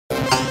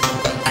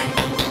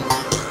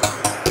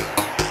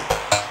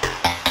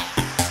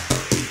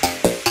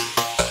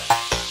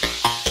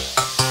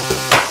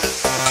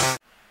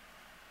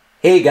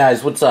Hey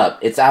guys, what's up?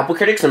 It's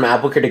AppleCritics from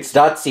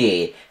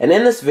applecriticsYT, and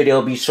in this video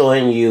I'll be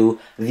showing you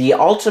the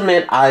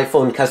ultimate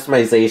iPhone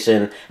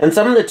customization and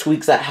some of the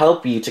tweaks that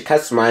help you to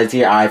customize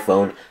your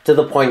iPhone to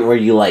the point where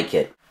you like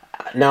it.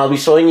 Now I'll be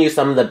showing you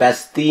some of the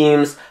best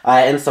themes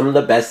and some of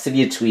the best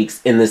Cydia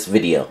tweaks in this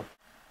video.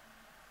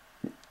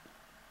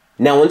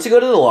 Now once you go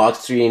to the lock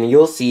screen,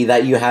 you'll see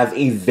that you have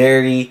a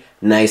very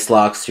nice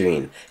lock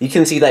screen. You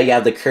can see that you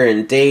have the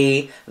current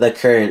day, the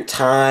current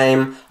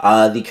time,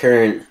 the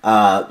current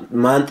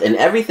month, and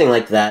everything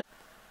like that.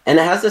 And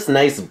it has this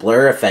nice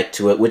blur effect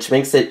to it, which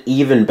makes it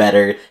even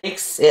better. It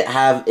makes it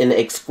have an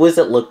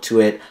exquisite look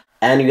to it,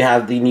 and you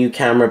have the new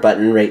camera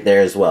button right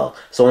there as well.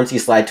 So once you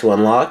slide to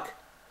unlock,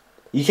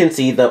 you can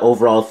see the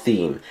overall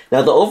theme.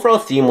 Now the overall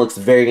theme looks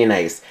very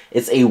nice.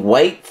 It's a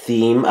white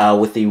theme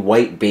with a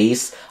white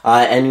base,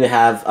 and you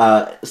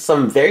have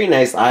some very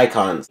nice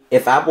icons.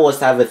 If Apple was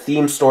to have a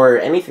theme store or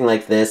anything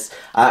like this,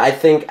 I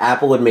think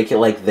Apple would make it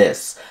like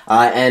this.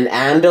 And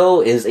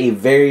Andale is a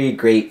very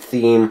great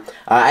theme.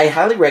 I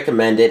highly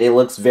recommend it. It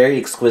looks very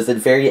exquisite,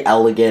 very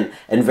elegant,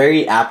 and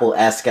very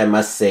Apple-esque, I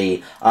must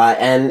say.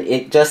 And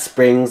it just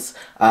brings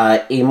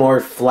a more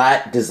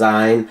flat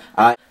design.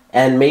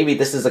 And maybe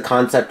this is a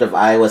concept of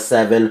iOS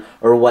 7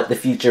 or what the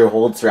future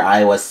holds for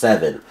iOS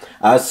 7.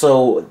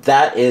 So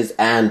that is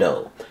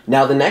Andale.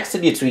 Now the next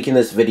Cydia tweak in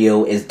this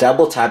video is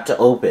double tap to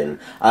open.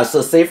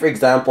 So say for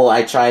example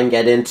I try and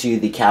get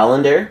into the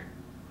calendar.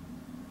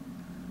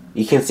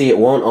 You can see it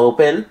won't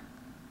open.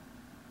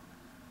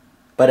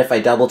 But if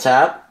I double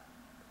tap,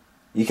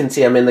 you can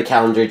see I'm in the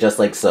calendar just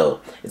like so.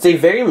 It's a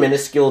very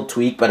minuscule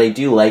tweak, but I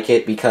do like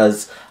it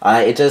because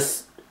it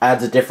just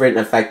adds a different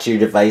effect to your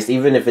device,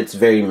 even if it's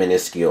very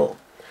minuscule.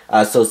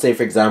 So say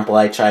for example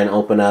I try and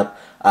open up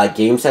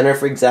Game Center,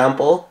 for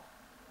example.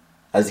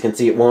 As you can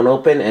see, it won't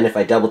open, and if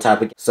I double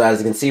tap again, so as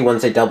you can see,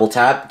 once I double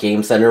tap,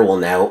 Game Center will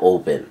now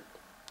open.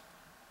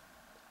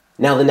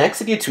 Now the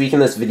next Cydia tweak in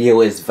this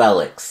video is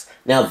Velux.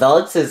 Now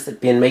Velux has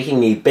been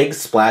making a big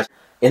splash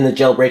in the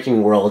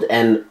jailbreaking world,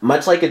 and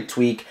much like a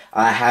tweak,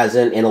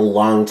 hasn't in a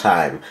long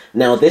time.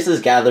 Now this is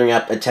gathering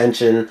up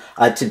attention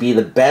to be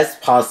the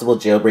best possible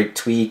jailbreak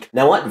tweak.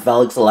 Now what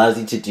Velux allows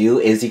you to do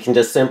is you can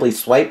just simply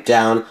swipe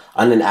down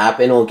on an app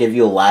and it will give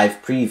you a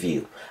live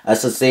preview.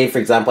 So say for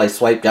example I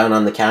swipe down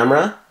on the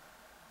camera,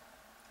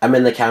 I'm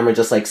in the camera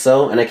just like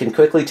so, and I can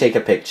quickly take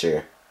a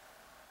picture.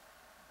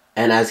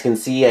 And as you can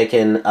see, I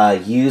can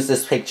use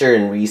this picture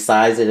and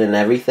resize it and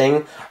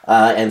everything.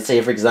 And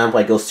say, for example,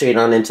 I go straight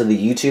on into the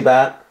YouTube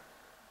app.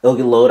 It'll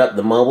load up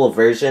the mobile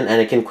version,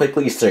 and I can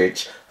quickly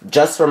search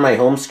just from my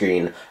home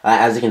screen.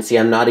 As you can see,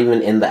 I'm not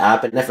even in the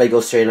app. And if I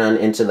go straight on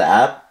into the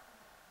app,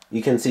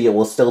 you can see it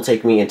will still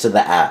take me into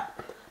the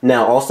app.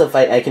 Now, also, if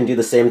I can do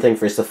the same thing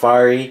for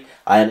Safari,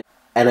 and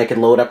I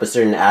can load up a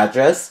certain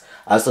address.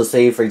 So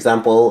say, for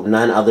example,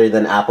 none other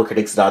than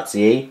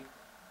applecriticsYT.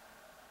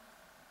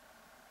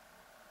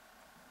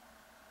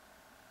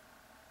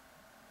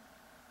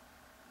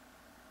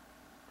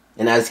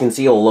 And as you can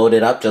see, it'll load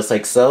it up just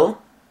like so.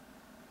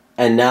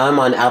 And now I'm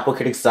on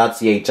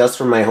applecriticsYT just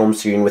from my home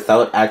screen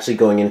without actually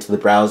going into the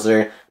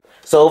browser.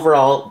 So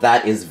overall,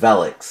 that is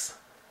Velux.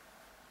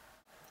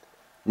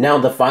 Now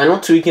the final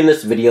tweak in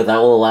this video that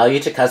will allow you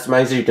to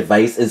customize your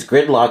device is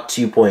Gridlock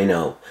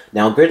 2.0.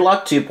 Now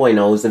Gridlock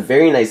 2.0 is a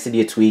very nice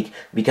Cydia tweak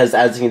because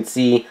as you can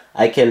see,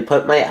 I can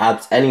put my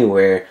apps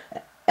anywhere.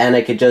 And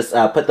I could just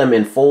put them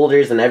in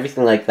folders and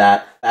everything like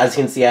that. As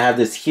you can see, I have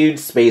this huge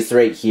space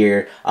right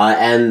here,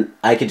 and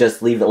I could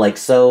just leave it like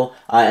so,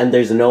 and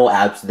there's no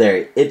apps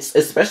there. It's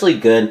especially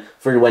good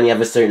for when you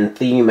have a certain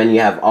theme and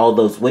you have all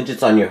those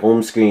widgets on your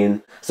home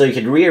screen, so you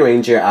could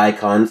rearrange your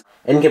icons,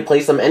 and you can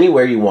place them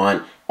anywhere you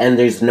want, and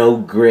there's no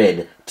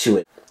grid to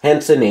it.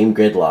 Hence the name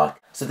Gridlock.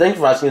 So thanks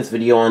for watching this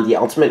video on the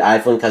ultimate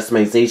iPhone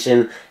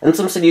customization, and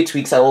some Cydia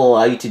tweaks that will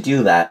allow you to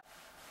do that.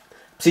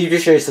 Please be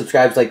sure to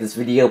subscribe to like this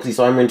video. Please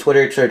follow me on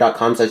Twitter,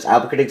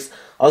 twitter.com/applecritics.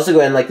 Also go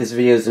ahead and like this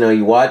video to know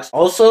you watched.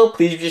 Also,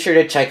 please be sure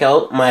to check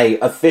out my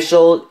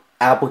official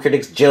Apple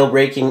Critics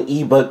jailbreaking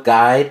ebook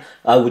guide,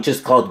 which is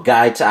called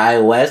Guide to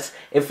iOS.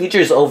 It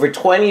features over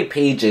 20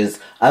 pages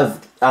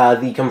of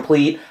the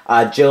complete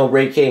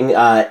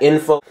jailbreaking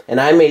info. And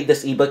I made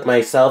this ebook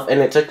myself, and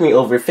it took me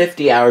over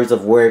 50 hours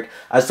of work.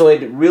 So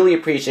I'd really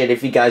appreciate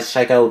if you guys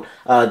check out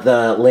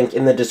the link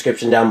in the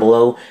description down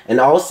below. And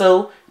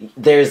also,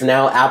 there's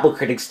now Apple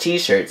Critics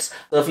t-shirts.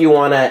 So if you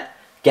want to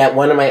get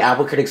one of my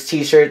Apple Critics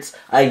t-shirts,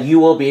 you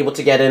will be able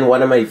to get in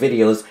one of my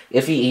videos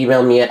if you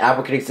email me at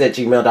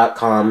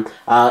applecritics@gmail.com,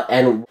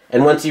 and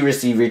once you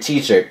receive your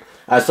t-shirt.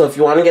 So if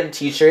you want to get a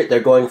t-shirt, they're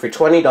going for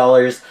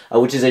 $20,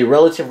 which is a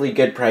relatively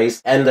good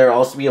price, and there'll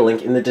also be a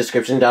link in the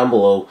description down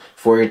below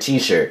for a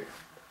t-shirt.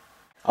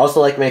 Also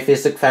like my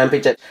Facebook fan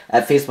page at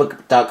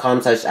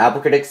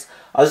facebook.com/applecritics.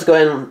 Also go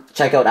ahead and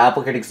check out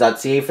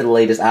applecriticsYT for the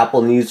latest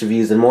Apple news,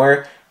 reviews, and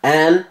more,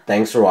 and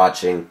thanks for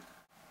watching.